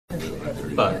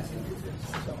But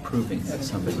proving that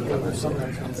somebody ever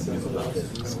said something new about it,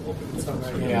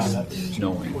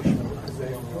 knowing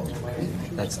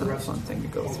that's not a fun thing to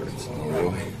go through.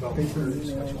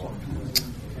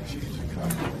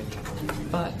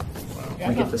 But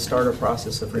we get to start a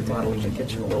process of remodeling the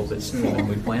kitchen a little bit sooner than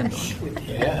we planned on.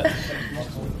 Yes.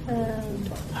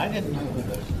 I didn't know that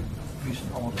the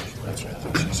recent owners. That's right. I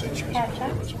thought she said she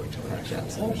was way too much.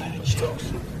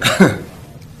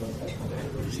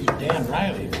 See, Dan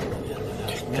Riley.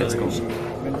 That's cool.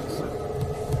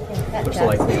 Looks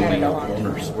like the only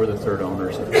owners. We're the third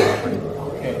owners of the property.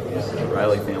 Okay, yeah. The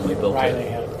Riley family built Riley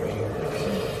it. had it for years.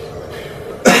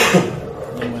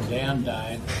 Then when Dan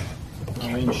died,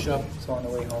 Maureen Shupp, On the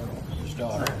way home, his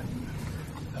daughter,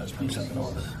 husband took it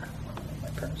over. my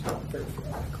parents got very few.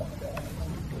 I call my dad.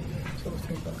 So I was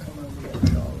thinking about coming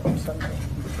over on Sunday. I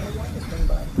want to swing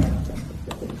by.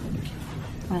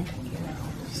 Hi.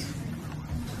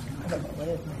 I don't know what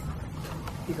it is.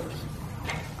 He goes,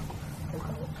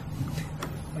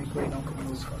 my great uncle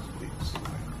moves from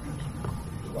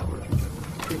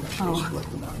Oh.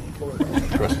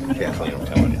 Trust me, Kathleen, I'm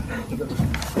telling you. He goes,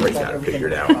 We got it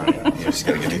figured out. You just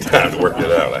gotta get the time to work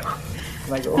it out.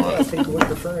 and I go, oh, I think with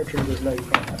the furniture. He goes, no, you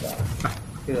can't have that.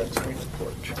 He goes, straight to the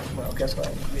porch. Well, guess what? I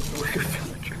made the wicker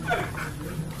furniture.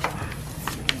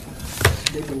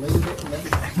 They delayed it and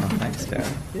everything. Oh, thanks, Dad.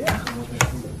 Yeah.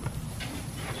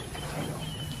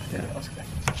 Yeah.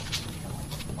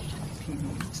 TV,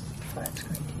 flat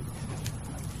screen TV.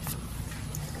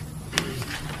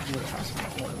 What house am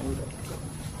I going to move it?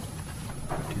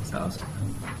 2000.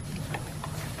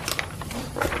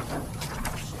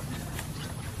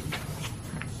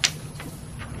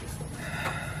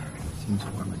 Seems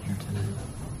warm in here today.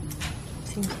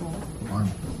 Seems cool. Warm.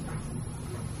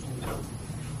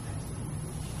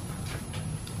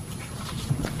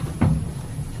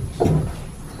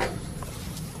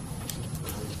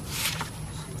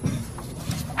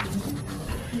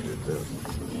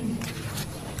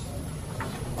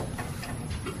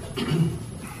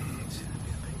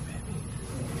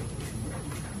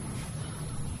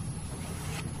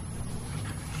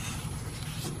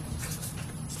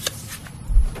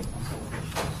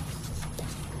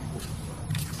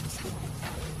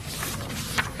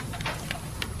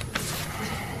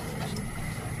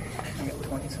 I got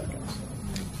 20 seconds.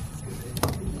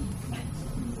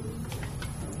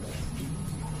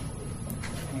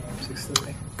 And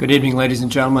 6:30. Good evening, ladies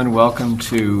and gentlemen. Welcome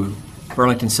to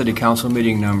Burlington City Council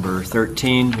meeting number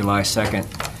 13, July 2nd,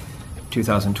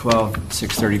 2012,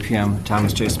 6:30 p.m.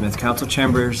 Thomas J. Smith Council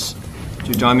Chambers. Would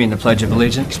you join me in the Pledge of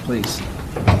Allegiance, please?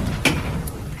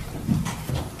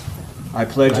 I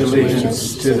pledge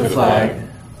allegiance to the flag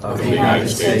of the United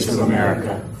States of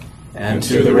America and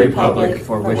to the republic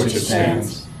for which it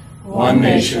stands, one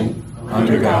nation,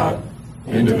 under God,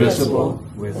 indivisible,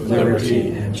 with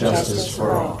liberty and justice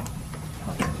for all.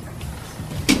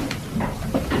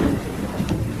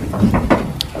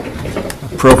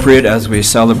 Appropriate as we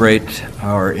celebrate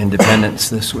our independence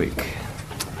this week.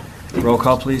 Roll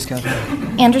call, please,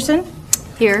 Catherine. Anderson?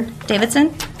 Here.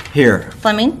 Davidson? Here.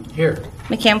 Fleming? Here.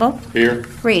 McCampbell? Here.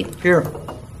 Reed? Here.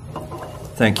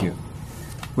 Thank you.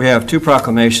 We have two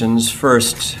proclamations.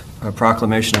 First, a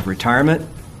proclamation of retirement,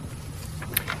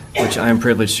 which I am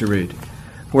privileged to read.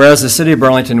 Whereas the City of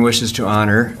Burlington wishes to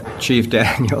honor Chief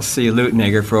Daniel C.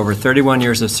 Luteniger for over 31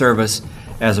 years of service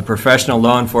as a professional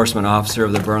law enforcement officer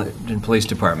of the Burlington Police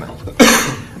Department.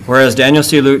 Whereas Daniel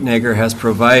C. Luteniger has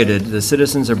provided the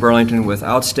citizens of Burlington with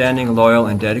outstanding, loyal,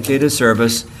 and dedicated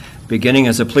service, beginning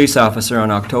as a police officer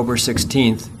on October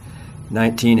 16,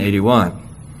 1981.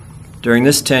 During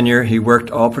this tenure, he worked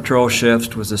all patrol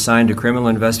shifts, was assigned to Criminal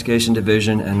Investigation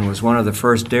Division, and was one of the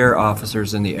first DARE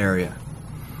officers in the area.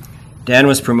 Dan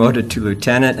was promoted to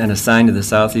lieutenant and assigned to the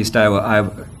Southeast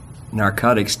Iowa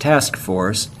Narcotics Task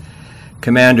Force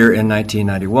commander in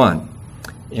 1991.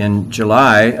 In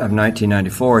July of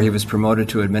 1994, he was promoted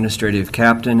to administrative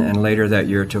captain and later that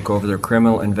year took over the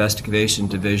Criminal Investigation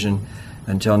Division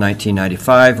until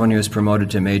 1995 when he was promoted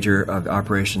to Major of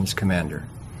Operations Commander.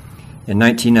 In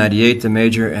 1998, the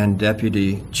major and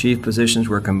deputy chief positions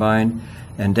were combined,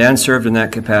 and Dan served in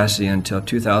that capacity until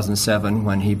 2007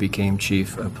 when he became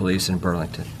chief of police in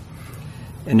Burlington.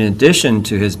 In addition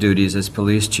to his duties as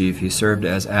police chief, he served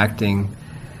as acting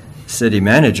city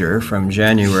manager from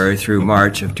January through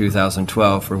March of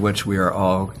 2012, for which we are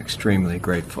all extremely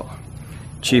grateful.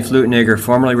 Chief Luteniger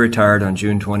formally retired on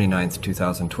June 29,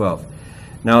 2012.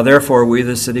 Now, therefore, we,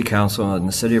 the City Council and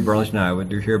the City of Burlington, Iowa,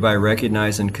 do hereby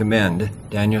recognize and commend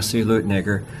Daniel C.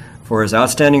 Luteniger for his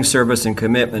outstanding service and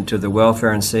commitment to the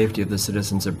welfare and safety of the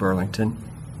citizens of Burlington.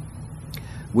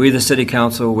 We, the City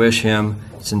Council, wish him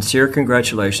sincere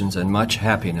congratulations and much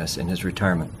happiness in his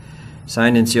retirement.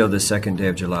 Signed and sealed this 2nd day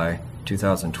of July,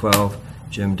 2012,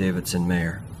 Jim Davidson,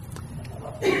 Mayor.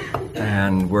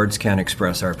 And words can't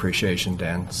express our appreciation,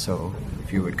 Dan, so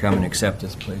if you would come and accept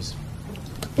this, please.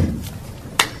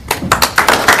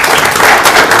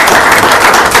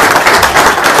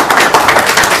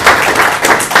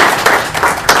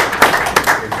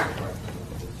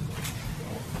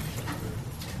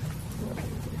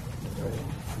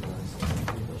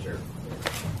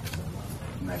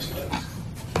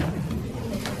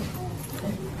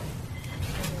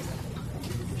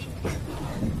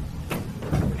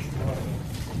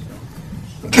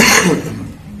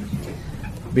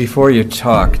 Before you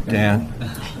talk, Dan.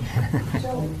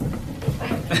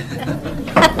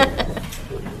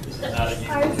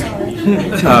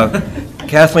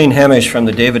 Kathleen Hamish from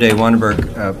the David A.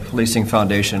 Wannenberg Policing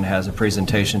Foundation has a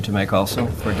presentation to make also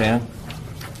for Dan.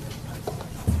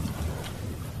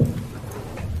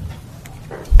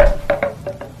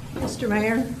 Mr.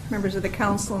 Mayor, members of the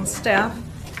council and staff.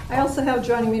 I also have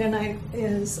joining me tonight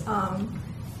is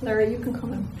Larry. You can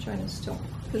come and join us too,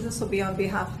 because this will be on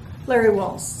behalf of Larry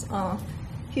Walsh.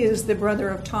 He is the brother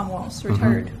of Tom Walsh,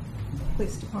 retired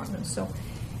police department. So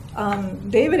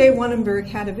David A. Wannenberg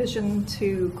had a vision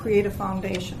to create a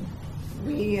foundation.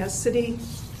 We as city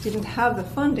didn't have the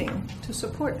funding to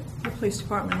support the police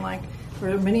department. Like,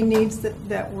 there were many needs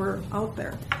that were out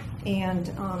there.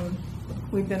 And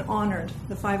we've been honored,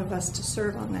 the 5 of us, to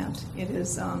serve on that. It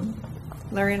is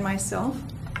Larry and myself,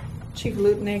 Chief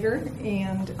Lutenager,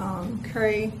 and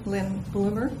Carrie Lynn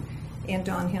Bloomer, and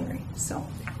Don Henry. So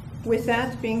with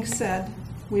that being said,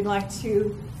 we'd like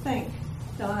to thank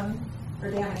Dan,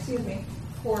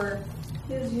 for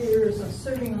his years of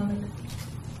serving on the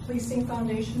Policing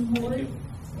Foundation Board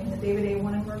and the David A.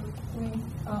 Wannenberg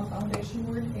Foundation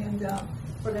Board, and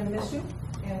we're going to miss you,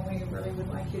 and we really would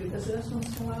like you to visit us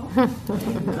once in a while.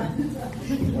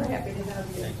 And, we're happy to have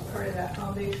you part of that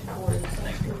foundation board. So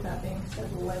with that being said,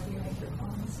 we'll let you make your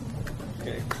comments.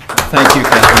 Okay. Thank you,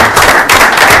 Kathleen.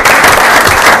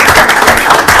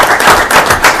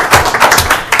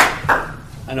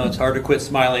 I know it's hard to quit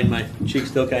smiling. My cheeks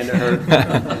still kind of hurt.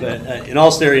 But in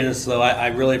all seriousness, though, I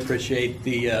really appreciate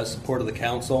the support of the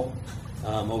council.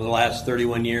 Over the last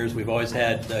 31 years, we've always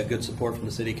had good support from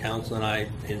the city council, and I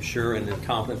am sure and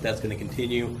confident that's going to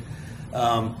continue.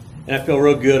 And I feel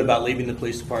real good about leaving the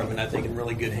police department, I think, in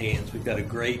really good hands. We've got a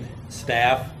great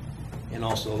staff and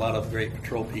also a lot of great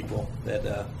patrol people that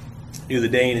do the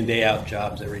day in and day out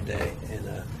jobs every day. And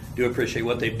do appreciate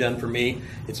what they've done for me.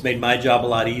 It's made my job a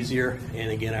lot easier.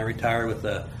 And again, I retire with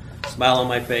a smile on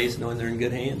my face, knowing they're in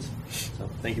good hands. So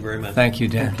thank you very much. Thank you,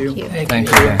 Dan. Thank you. Thank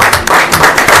you, Dan.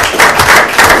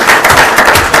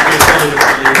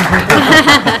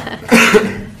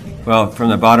 Well, from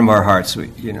the bottom of our hearts,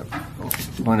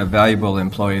 when a valuable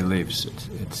employee leaves,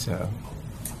 it's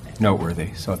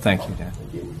noteworthy. So thank you, Dan.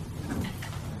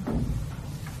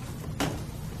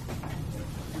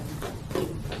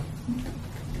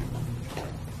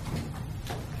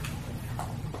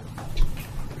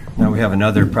 Now we have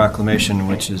another proclamation,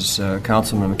 which is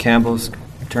Councilman Campbell's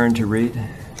turn to read.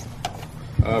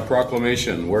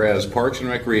 Proclamation, whereas parks and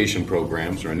recreation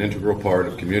programs are an integral part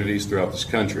of communities throughout this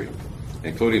country,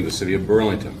 including the city of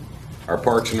Burlington. Our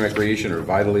parks and recreation are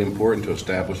vitally important to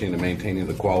establishing and maintaining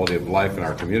the quality of life in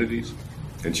our communities,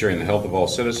 ensuring the health of all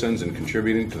citizens, and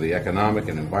contributing to the economic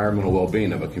and environmental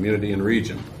well-being of a community and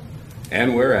region.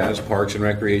 And whereas parks and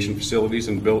recreation facilities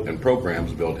and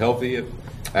programs build healthy,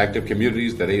 active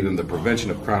communities that aid in the prevention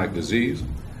of chronic disease,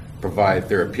 provide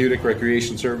therapeutic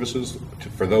recreation services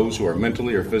for those who are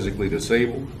mentally or physically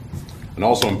disabled, and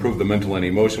also improve the mental and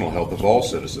emotional health of all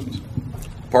citizens.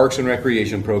 Parks and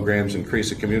recreation programs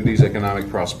increase a community's economic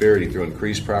prosperity through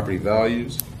increased property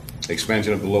values,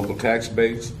 expansion of the local tax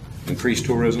base, increased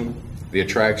tourism, the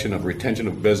attraction of retention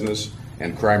of business,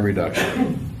 and crime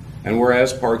reduction. And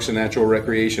whereas parks and natural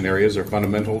recreation areas are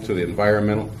fundamental to the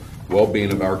environmental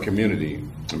well-being of our community,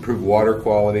 improve water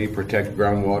quality, protect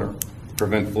groundwater,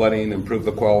 prevent flooding, improve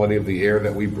the quality of the air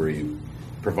that we breathe,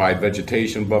 provide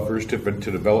vegetation buffers to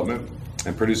development,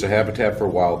 and produce a habitat for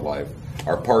wildlife.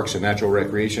 Our parks and natural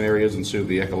recreation areas ensure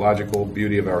the ecological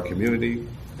beauty of our community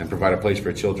and provide a place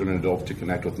for children and adults to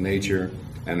connect with nature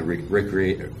and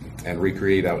recreate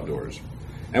outdoors.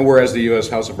 And whereas the U.S.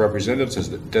 House of Representatives has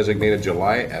designated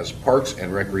July as Parks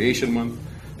and Recreation Month,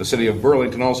 the City of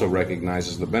Burlington also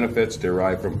recognizes the benefits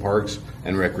derived from parks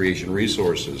and recreation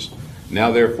resources. Now,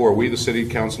 therefore, we, the City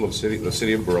Council of the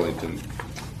City of Burlington,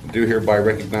 do hereby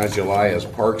recognize July as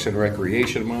Parks and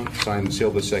Recreation Month, signed and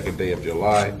sealed the 2nd day of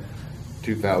July,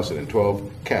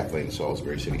 2012. Kathleen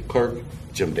Salisbury, City Clerk.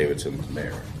 Jim Davidson,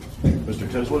 Mayor. Mr.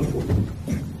 Tisland?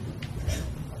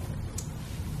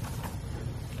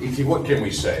 Easy, what can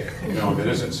we say? You know, that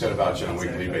isn't said about you on a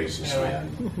weekly basis, man.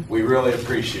 We really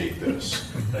appreciate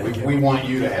this. We want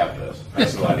you to have this.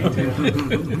 That's a lot of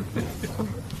detail.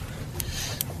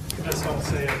 Just want to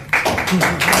say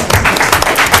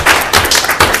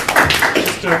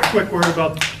just a quick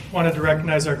word wanted to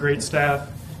recognize our great staff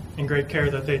and great care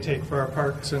that they take for our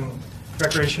parks and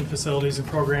recreation facilities and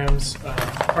programs.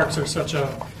 Parks are such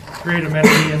a great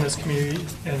amenity in this community,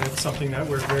 and it's something that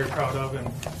we're very proud of and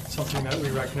something that we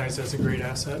recognize as a great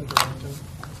asset in Burlington.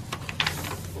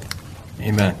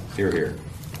 Amen. Hear, hear.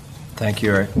 Thank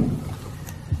you, Eric.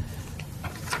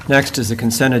 Next is the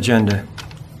consent agenda.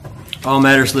 All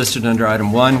matters listed under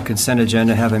item 1, consent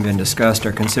agenda, having been discussed,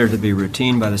 are considered to be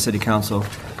routine by the City Council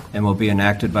and will be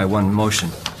enacted by one motion.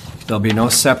 There'll be no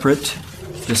separate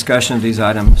discussion of these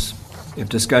items. If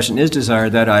discussion is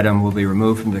desired, that item will be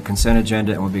removed from the consent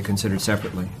agenda and will be considered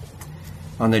separately.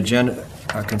 On the agenda,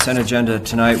 consent agenda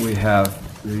tonight, we have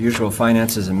the usual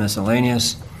finances and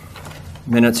miscellaneous,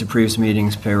 minutes of previous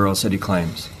meetings, payroll, city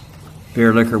claims,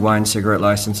 beer, liquor, wine, cigarette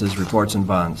licenses, reports, and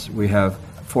bonds. We have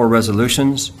 4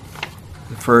 resolutions.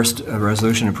 The first, a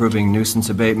resolution approving nuisance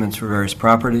abatements for various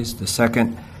properties. The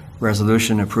second,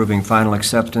 resolution approving final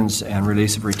acceptance and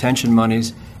release of retention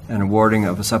monies and awarding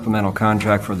of a supplemental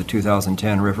contract for the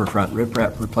 2010 Riverfront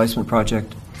Riprap Replacement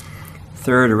Project.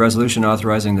 Third, a resolution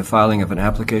authorizing the filing of an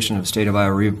application of State of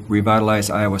Iowa Revitalize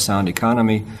Iowa Sound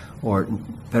Economy, or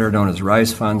better known as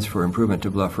RISE funds, for improvement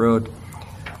to Bluff Road.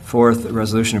 Fourth, a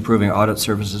resolution approving audit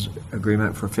services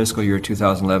agreement for fiscal year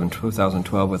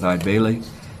 2011-2012 with Eide Bailey,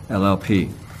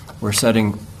 LLP. We're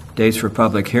setting dates for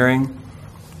public hearing.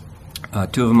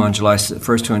 Two of them on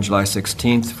first two on July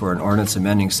 16th for an ordinance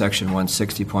amending section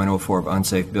 160.04 of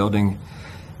unsafe building,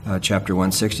 chapter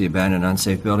 160, abandoned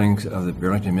unsafe buildings of the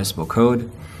Burlington Municipal Code.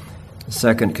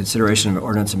 Second, consideration of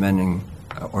ordinance amending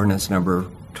ordinance number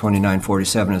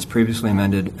 2947 as previously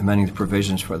amended, amending the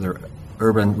provisions for the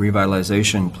urban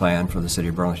revitalization plan for the city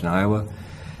of Burlington, Iowa.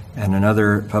 And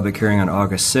another public hearing on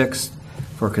August 6th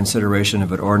for consideration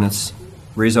of an ordinance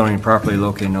rezoning property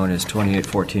located known as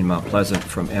 2814 Mount Pleasant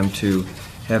from M2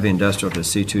 Heavy Industrial to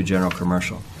C2 General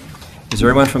Commercial. Is there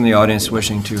anyone from the audience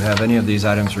wishing to have any of these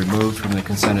items removed from the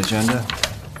consent agenda?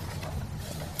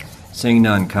 Seeing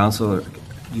none, Council, do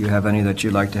you have any that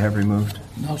you'd like to have removed?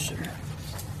 No, sir.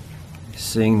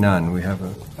 Seeing none, we have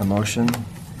a motion.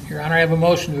 Your Honor, I have a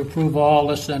motion to approve all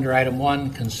listed under item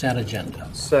 1, consent agenda.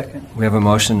 Second. We have a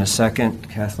motion, a second.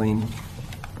 Kathleen?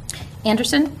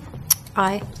 Anderson?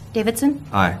 Aye. Davidson?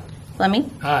 Aye.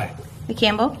 Fleming? Aye.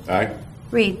 McCampbell? Aye.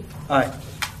 Reed? Aye.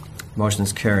 Motion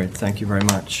is carried. Thank you very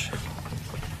much.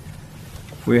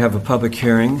 We have a public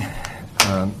hearing.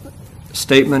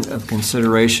 Statement of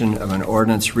consideration of an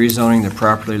ordinance rezoning the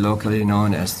property located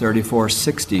known as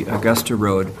 3460 Augusta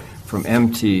Road from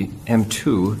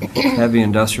M2 Heavy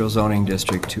Industrial Zoning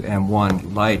District to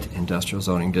M1 Light Industrial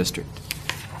Zoning District.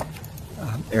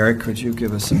 Eric, could you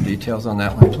give us some details on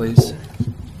that one, please?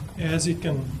 As you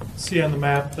can see on the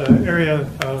map, the area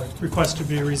requested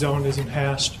to be rezoned is in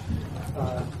Hashed,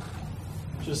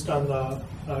 just on the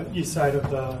east side of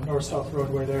the north-south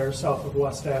roadway there, south of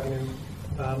West Avenue.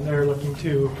 They're looking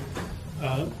to,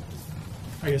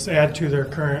 add to their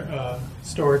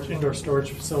current indoor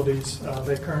storage facilities.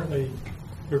 They currently,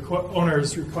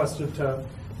 owners requested to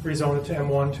rezone it to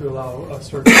M1 to allow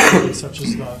storage facilities such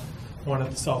as the one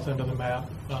at the south end of the map.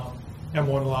 M1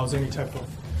 allows any type of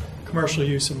commercial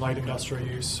use and light industrial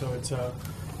use, so it's a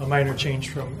minor change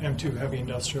from M2 heavy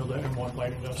industrial to M1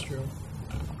 light industrial.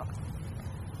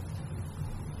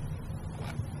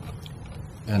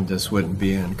 And this wouldn't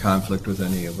be in conflict with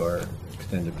any of our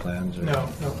extended plans? Or? No.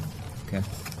 Okay.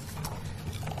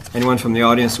 Anyone from the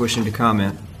audience wishing to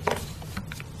comment?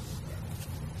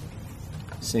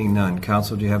 Seeing none.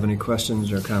 Council, do you have any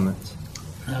questions or comments?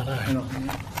 Not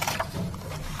aye.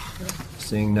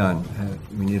 Seeing none.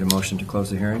 We need a motion to close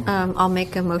the hearing. I'll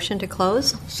make a motion to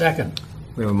close. Second.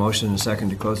 We have a motion and a second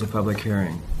to close the public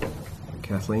hearing.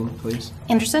 Kathleen, please.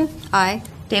 Anderson? Aye.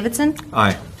 Davidson?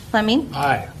 Aye. Fleming?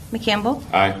 Aye. McCampbell?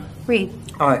 Aye. Reed?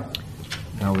 Aye.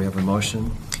 Now we have a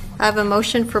motion. I have a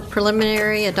motion for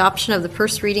preliminary adoption of the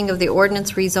first reading of the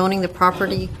ordinance rezoning the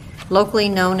property locally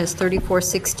known as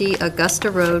 3460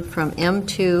 Augusta Road from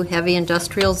M2 Heavy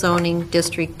Industrial Zoning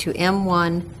District to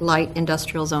M1 Light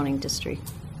Industrial Zoning District.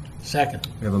 Second.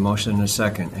 We have a motion and a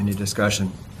second. Any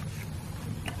discussion?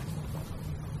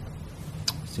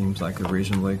 Seems like a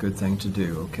reasonably good thing to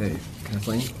do. Okay,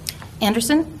 Kathleen?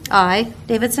 Anderson? Aye.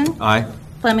 Davidson? Aye.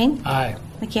 Fleming? Aye.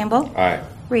 McCampbell? Aye.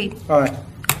 Reed. Aye.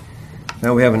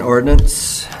 Now we have an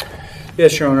ordinance.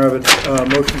 Yes, Your Honor, I have a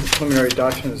motion for preliminary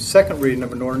adoption of the second reading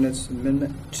of an ordinance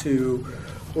amendment to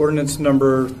ordinance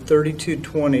number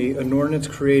 3220, an ordinance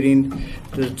creating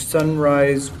the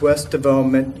Sunrise West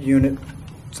Development Unit,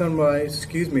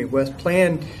 West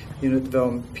Plan Unit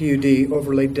Development, PUD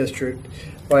Overlay District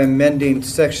by amending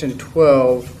Section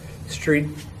 12, Street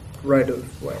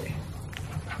Right-of-Way.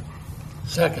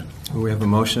 Second. We have a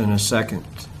motion and a second.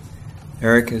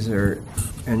 Eric, is there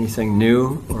anything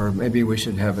new, or maybe we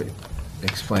should have it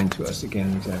explained to us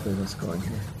again exactly what's going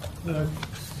here?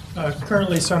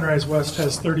 Currently, Sunrise West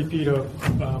has 30 feet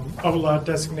of outlot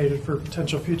designated for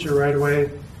potential future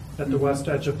right-of-way at the west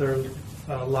edge of their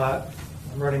lot,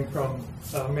 running from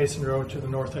Mason Road to the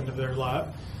north end of their lot.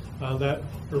 That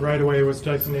right-of-way was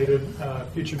designated,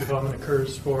 future development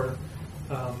occurs for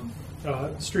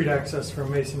street access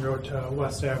from Mason Road to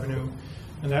West Avenue,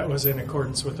 and that was in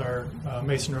accordance with our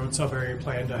Mason Road sub-area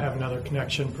plan to have another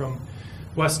connection from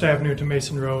West Avenue to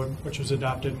Mason Road, which was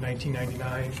adopted in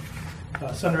 1999.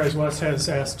 Sunrise West has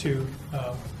asked to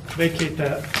vacate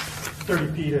that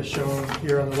 30 feet as shown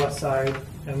here on the west side,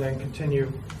 and then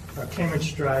continue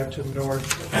Cambridge Drive to the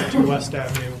north to West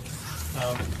Avenue,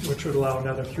 which would allow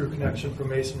another through connection from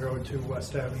Mason Road to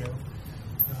West Avenue.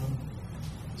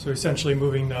 So essentially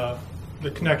moving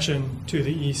the connection to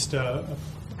the east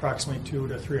approximately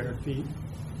 200 to 300 feet.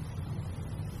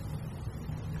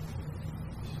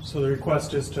 So the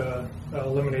request is to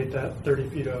eliminate that 30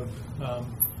 feet of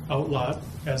outlot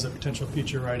as a potential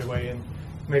future right-of-way and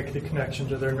make the connection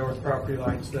to their north property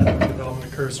lines. That when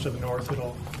development occurs to the north,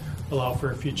 it'll allow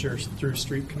for a future through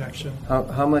street connection.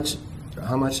 How much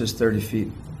is 30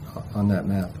 feet on that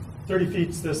map? 30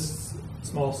 feet's this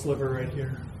small sliver right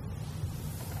here.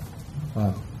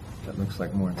 Wow, that looks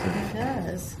like more than 30 It feet.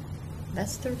 does.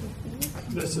 That's 30 feet.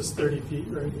 This is 30 feet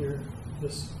right here,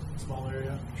 this small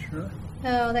area. Sure.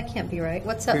 No, that can't be right.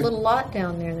 What's that little lot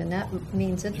down there? Then that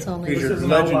means it's only. This is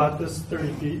an outlot, this is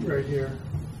 30 feet right here.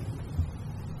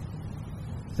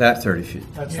 That 30 feet?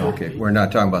 That's Okay, 30 feet. we're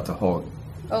not talking about the whole.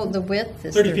 Oh, the width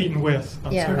is 30 feet in width.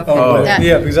 I'm Yeah, sorry. okay. Oh, That-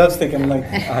 yeah, because I was thinking like,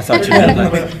 I thought you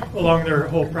meant like. Along their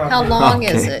whole property. How long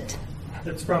is Okay. it?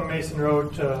 It's from Mason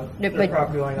Road to No, their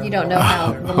property line. on you the don't know left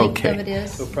how there. the length Okay. of it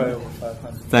is? so probably over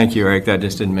 500. Thank you, Eric. That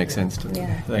just didn't make sense to me.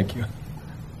 Yeah. Thank you.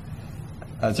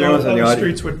 Is So there anyone from the other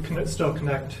audience? streets would still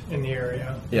connect in the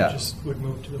area. Yeah. It just would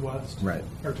move to the west. Right.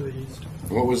 Or to the east.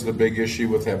 What was the big issue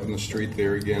with having the street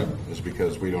there again? Is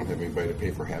because we don't have anybody to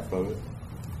pay for half of it?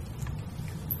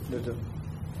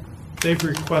 They've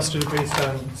requested based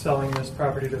on selling this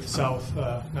property to the south,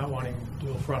 not wanting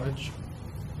dual frontage.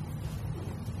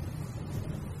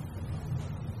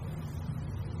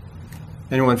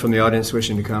 Anyone from the audience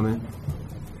wishing to comment?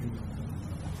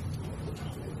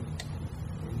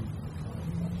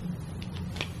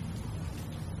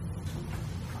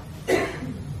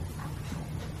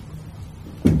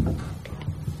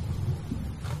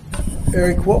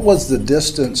 Eric, what was the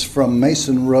distance from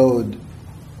Mason Road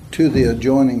to the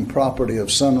adjoining property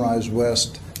of Sunrise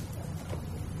West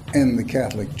and the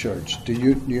Catholic Church? Do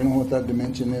you know what that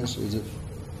dimension is? Is it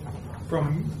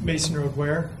From Mason Road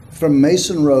where? from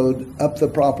Mason Road up the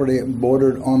property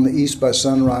bordered on the east by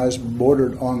Sunrise,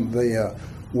 bordered on the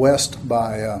west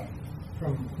by,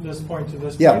 From this point to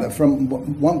this yeah, point? from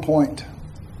one point,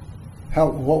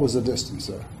 what was the distance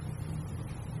there?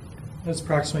 It's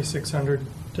approximately 600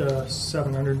 to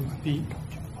 700 feet.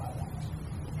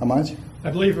 How much?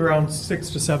 I believe around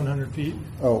 600 to 700 feet.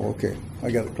 Oh, okay. I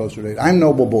got it closer to 8. I'm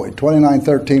Noble Boyd,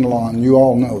 2913 Lawn. You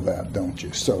all know that, don't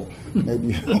you? So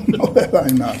maybe you don't know that.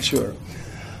 I'm not sure.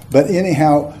 But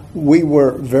anyhow, we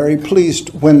were very pleased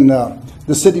when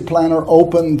the city planner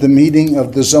opened the meeting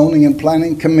of the Zoning and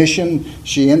Planning Commission.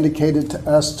 She indicated to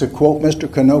us, to quote Mr.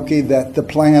 Kanoki, that the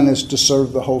plan is to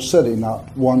serve the whole city,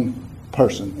 not one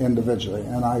person individually.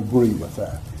 And I agree with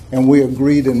that. And we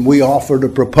agreed and we offered a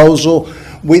proposal.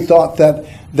 We thought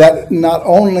that not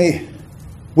only,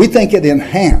 we think it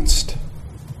enhanced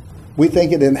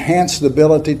the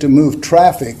ability to move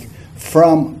traffic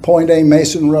from point A,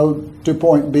 Mason Road, to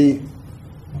point B,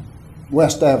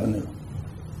 West Avenue.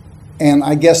 And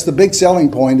I guess the big selling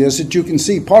point is that you can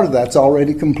see part of that's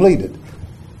already completed.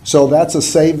 So that's a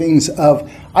savings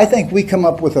of, I think we come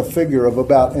up with a figure of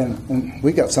about, and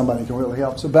we got somebody who can really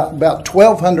help us, about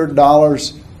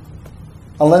 $1,200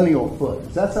 a lineal foot.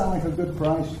 Does that sound like a good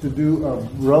price to do a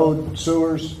road,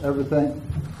 sewers, everything?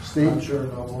 Steve? I'm sure,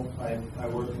 Noble. I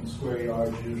work in square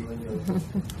yards usually.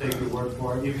 Take your word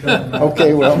for it. You've done that.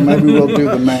 Okay, well, maybe we'll do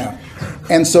the math.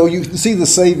 And so you can see the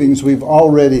savings we've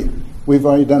already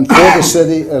done for the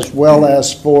city as well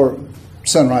as for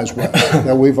Sunrise West,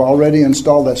 that we've already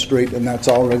installed that street and that's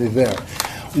already there.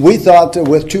 We thought that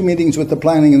with 2 meetings with the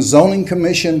Planning and Zoning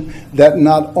Commission that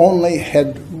not only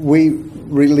had we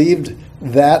relieved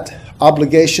that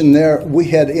obligation there, we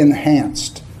had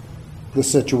enhanced the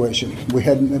situation. We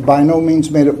had by no means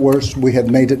made it worse, we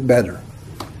had made it better.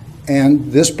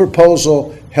 And this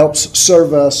proposal helps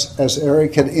serve us, as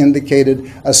Eric had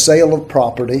indicated, a sale of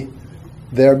property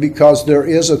there, because there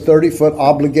is a 30-foot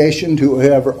obligation to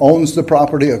whoever owns the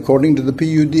property according to the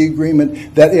PUD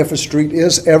agreement, that if a street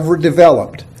is ever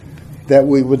developed, that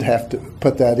we would have to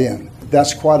put that in.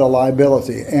 That's quite a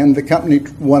liability. And the company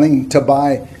wanting to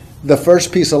buy the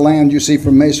first piece of land you see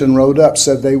from Mason Road up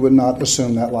said they would not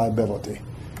assume that liability.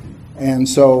 And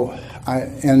so,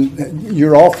 and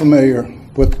you're all familiar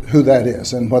with who that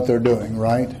is and what they're doing,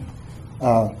 right?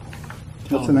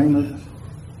 What's the name of it?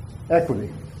 Equity.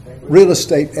 Real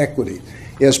Estate Equity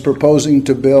is proposing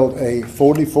to build a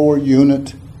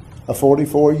 44-unit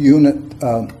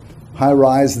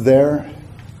high-rise there.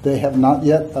 They have not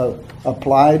yet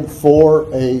applied for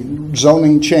a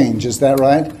zoning change. Is that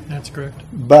right? That's correct.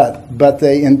 But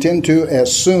they intend to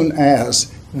as soon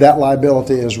as that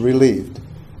liability is relieved.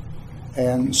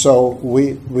 And so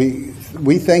we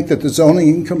think that the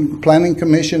Zoning Planning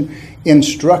Commission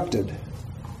instructed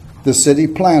the city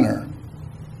planner,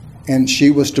 and she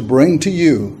was to bring to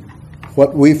you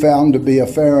what we found to be a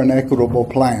fair and equitable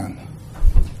plan.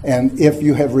 And if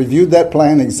you have reviewed that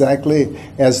plan exactly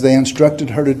as they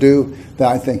instructed her to do, then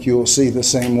I think you will see the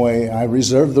same way. I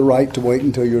reserve the right to wait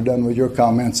until you're done with your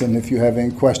comments, and if you have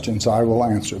any questions, I will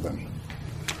answer them.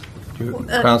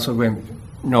 Council,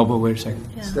 Noble, wait a second.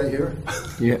 Yeah. Stay here.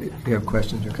 You have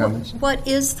questions or comments? What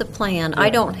is the plan? I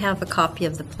don't have a copy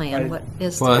of the plan. What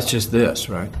is? Well, that's just this,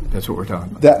 right? That's what we're talking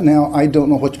about. That now, I don't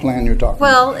know which plan you're talking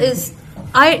about.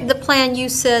 Well, the plan you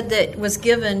said that was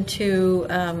given to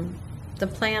the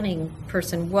planning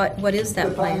person? What is that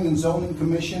The Planning plan? and Zoning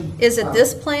Commission. Is it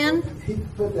this plan? He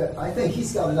put that, I think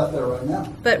he's got it up there right now.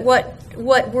 But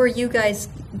what were you guys?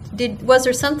 Was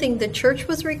there something the church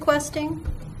was requesting?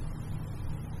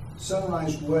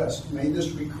 Sunrise West made this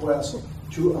request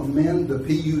to amend the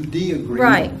PUD agreement.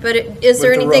 Right, but is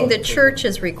there with the anything road. the church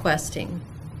is requesting?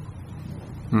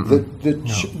 We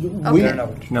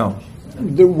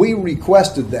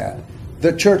requested that.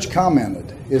 The church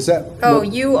commented. Is that? Oh,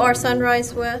 you are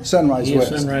Sunrise West? Sunrise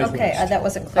Yes, West. Sunrise Okay, West. that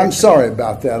wasn't clear. I'm to me. sorry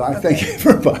about that. I think Okay.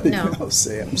 everybody No. knows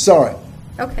it. I'm sorry.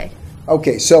 Okay,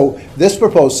 Okay, so this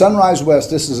proposed, Sunrise West,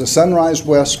 this is a Sunrise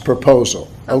West proposal,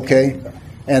 okay?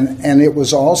 And it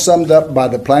was all summed up by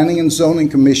the Planning and Zoning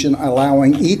Commission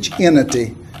allowing each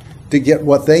entity to get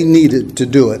what they needed to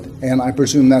do it. And I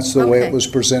presume that's the way it Okay. was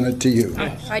presented to you.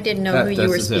 I didn't know who you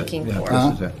were speaking Yeah, for.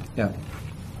 this is it. Yeah.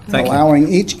 Thank you.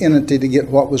 Allowing each entity to get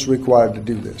what was required to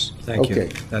do this. Thank you. Okay.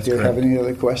 That's Do you have correct. any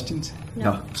other questions?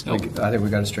 No, I think we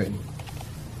got it straightened.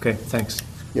 Okay, thanks.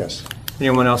 Yes.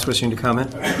 Anyone else wishing to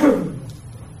comment?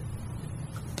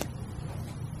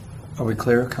 Are we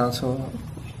clear, Council?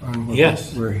 On what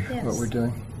Yes. What Yes. we're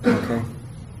doing? Okay.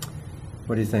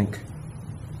 What do you think?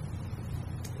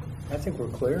 I think we're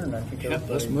clear, and I think Yep,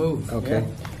 let's everybody- move. Okay.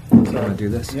 Want to do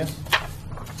this? Yeah.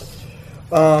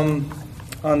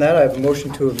 On that, I have a motion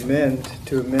to amend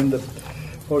the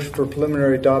motion for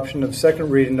preliminary adoption of second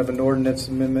reading of an ordinance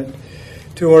amendment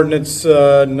to ordinance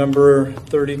number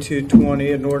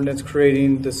 3220, an ordinance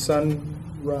creating the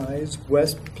Sunrise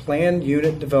West Planned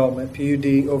Unit Development,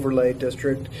 PUD Overlay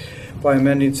District, by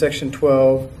amending Section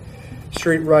 12,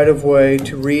 Street Right-of-Way,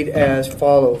 to read as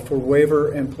follow: for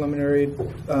waiver and preliminary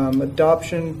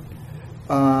adoption,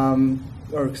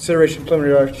 or consideration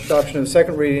preliminary adoption of the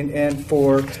second reading, and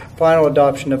for final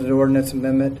adoption of the ordinance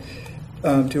amendment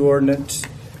to ordinance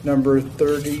number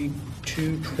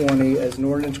 3220 as an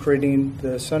ordinance creating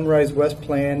the Sunrise West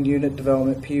Plan Unit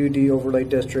Development PUD Overlay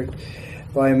District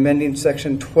by amending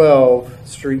Section 12,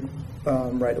 Street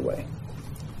Right-of-Way.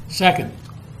 Second.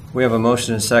 We have a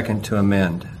motion and a second to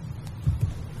amend.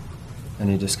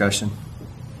 Any discussion?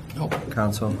 No.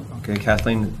 Council? Okay,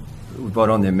 Kathleen, we vote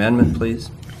on the amendment, please.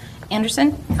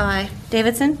 Anderson, Aye.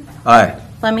 Davidson, Aye.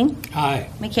 Fleming, Aye.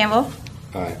 McCampbell,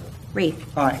 Aye. Reed.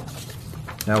 Aye.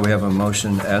 Now we have a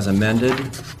motion as amended.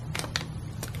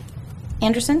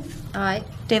 Anderson, Aye.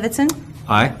 Davidson,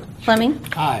 Aye. Fleming,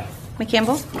 Aye.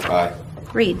 McCampbell, Aye.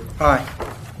 Reed. Aye.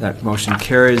 That motion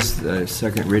carries. The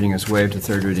second reading is waived. The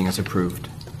third reading is approved.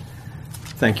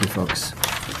 Thank you, folks.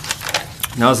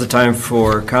 Now's the time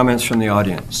for comments from the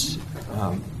audience.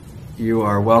 You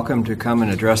are welcome to come and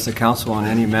address the council on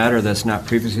any matter that's not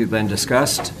previously been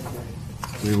discussed.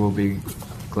 We will be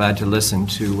glad to listen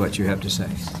to what you have to say.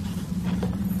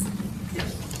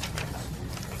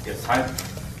 Yes, hi.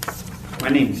 My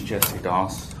name is Jesse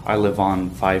Doss. I live on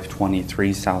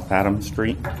 523 South Adams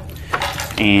Street.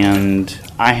 And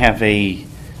I have a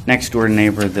next door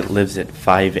neighbor that lives at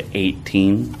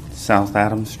 518 South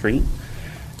Adams Street.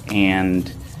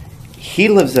 And he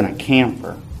lives in a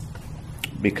camper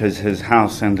because his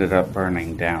house ended up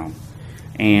burning down.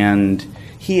 And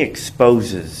he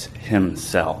exposes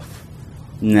himself.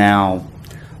 Now,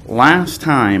 last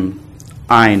time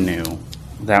I knew,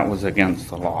 that was against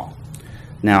the law.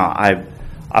 Now,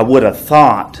 I would have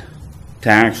thought to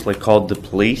actually call the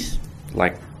police,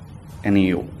 like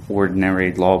any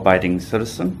ordinary law-abiding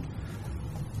citizen.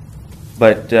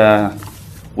 But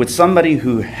with somebody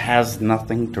who has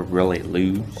nothing to really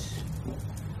lose,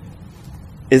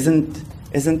 isn't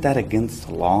that against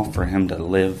the law for him to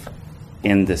live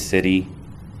in the city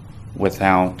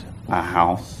without a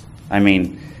house? I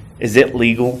mean, is it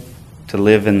legal to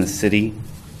live in the city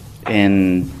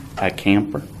in a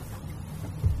camper?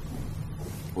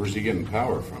 Where's he getting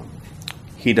power from?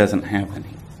 He doesn't have any.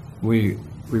 We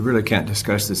really can't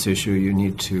discuss this issue. You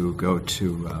need to go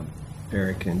to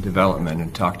Eric in development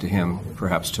and talk to him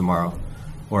perhaps tomorrow,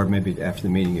 or maybe after the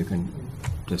meeting you can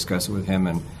discuss it with him.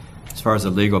 And as far as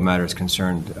the legal matter is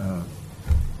concerned,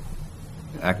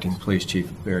 Acting Police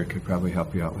Chief Barrett could probably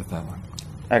help you out with that one.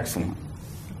 Excellent.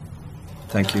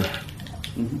 Thank you.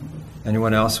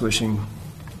 Anyone else wishing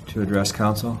to address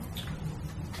council?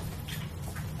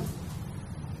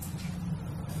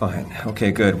 Fine.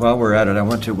 Okay, good. While we're at it, I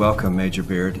want to welcome Major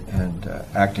Beard and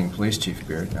Acting Police Chief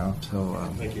Beard now. So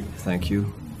Thank you. Thank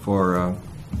you for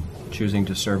choosing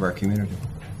to serve our community.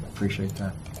 Appreciate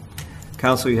that.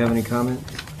 Council, you have any comment?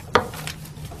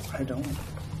 I don't.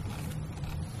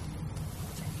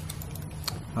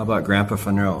 How about Grandpa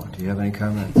Fenneau? Do you have any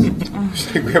comments?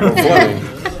 Grandpa Fleming.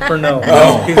 For no.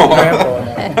 Oh. He's a grandpa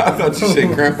now. I thought you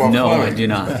said Grandpa No, Fleming. I do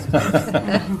not.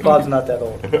 Bob's not that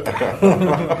old.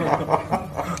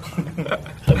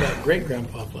 How about great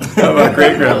grandpa? How about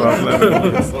great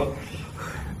Grandpa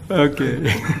Okay.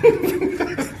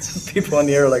 People on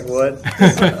the air are like, what?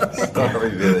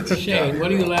 Sorry, man, it just Shane, got what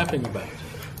are me you wrong. laughing about?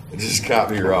 It just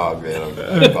caught me wrong, man.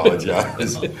 I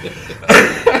apologize.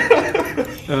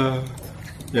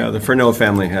 Yeah, the Furneaux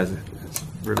family has a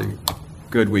really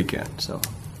good weekend, so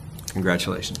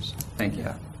congratulations. Thank you.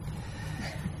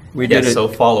 We did Yes, it. so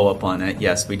follow up on it.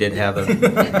 Yes, we did have a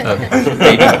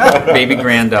baby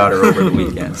granddaughter over the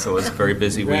weekend, so it was a very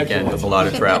busy weekend with a lot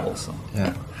of travel. So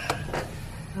Yeah.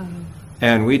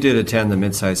 And we did attend the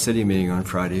Mid-Sized City meeting on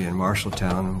Friday in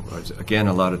Marshalltown. It was, again,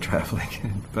 a lot of traveling,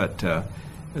 but it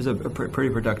was a pretty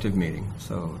productive meeting.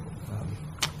 So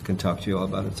I can talk to you all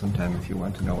about it sometime if you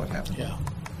want to know what happened. Yeah.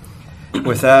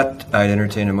 With that, I'd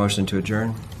entertain a motion to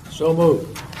adjourn. So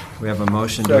moved. We have a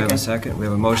motion. Do we have a second? We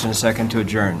have a motion and a second to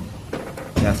adjourn.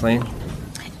 Kathleen?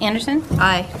 Anderson?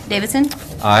 Aye. Davidson?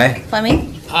 Aye.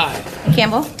 Fleming? Aye.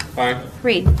 Campbell? Aye.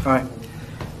 Reed? All right.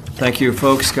 Thank you,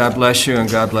 folks. God bless you, and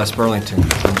God bless Burlington.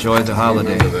 Enjoy the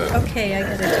holiday. Remember that. Okay, I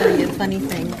gotta tell you a funny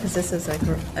thing, because this is a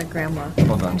grandma.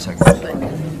 Hold on a second. But-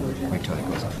 Wait till it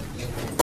goes on.